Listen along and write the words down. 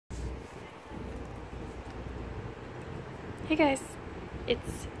Hey guys,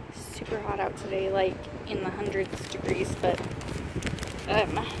 it's super hot out today, like in the hundreds of degrees, but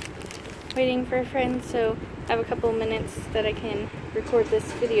I'm waiting for a friend, so I have a couple minutes that I can record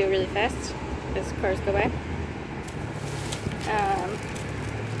this video really fast as cars go by.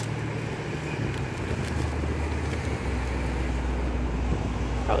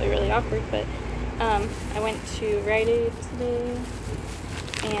 Probably really awkward, but I went to Rite Aid today,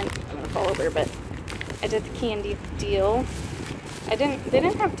 and I'm gonna fall over, but I did the candy deal. They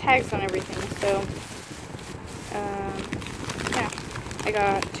didn't have tags on everything, so yeah. I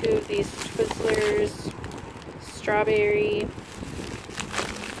got 2 of these Twizzlers, strawberry.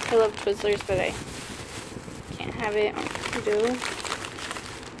 I love Twizzlers, but I can't have it on keto.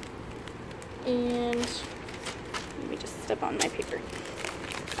 And let me just step on my paper.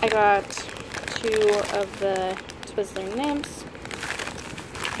 I got 2 of the Twizzler nibs,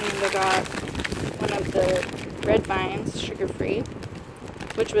 and I got one of the red vines, sugar-free,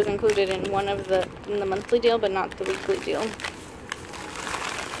 which was included in in the monthly deal, but not the weekly deal.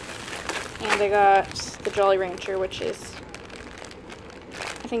 And I got the Jolly Rancher, which is,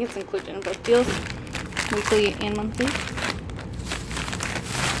 I think it's included in both deals, weekly and monthly.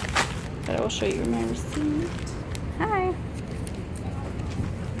 But I will show you my receipt. Hi.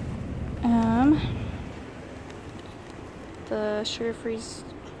 The sugar-free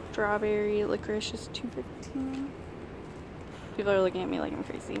strawberry licorice is $2.15. People are looking at me like I'm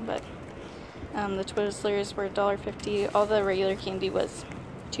crazy, but the Twizzlers were $1.50. All the regular candy was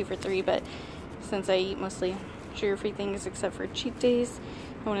 2 for $3, but since I eat mostly sugar-free things except for cheat days,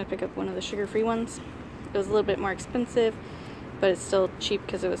 I wanted to pick up one of the sugar-free ones. It was a little bit more expensive, but it's still cheap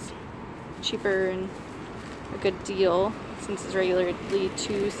because it was cheaper and a good deal since it's regularly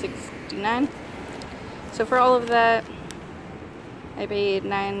 $2.69. So for all of that, I paid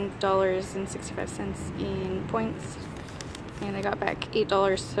 $9.65 in points, and I got back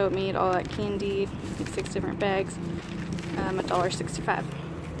 $8, so it made all that candy, like 6 different bags, $1.65,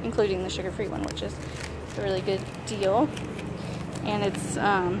 including the sugar-free one, which is a really good deal. And it's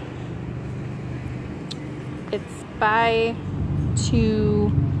buy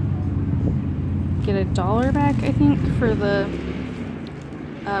 2 get $1 back, I think, for the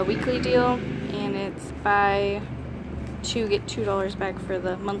weekly deal, and it's buy 2 get $2 back for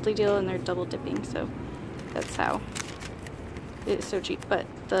the monthly deal, and they're double dipping, so that's how it's so cheap. But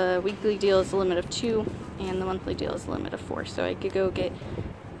the weekly deal is a limit of 2, and the monthly deal is a limit of 4, so I could go get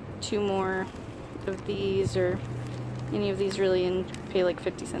 2 more of these or any of these really and pay like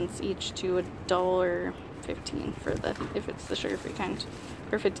 50 cents each to $1.15 for if it's the sugar-free kind,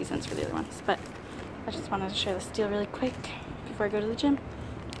 or 50 cents for the other ones. But I just wanted to share this deal really quick before I go to the gym.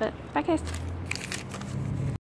 But bye guys.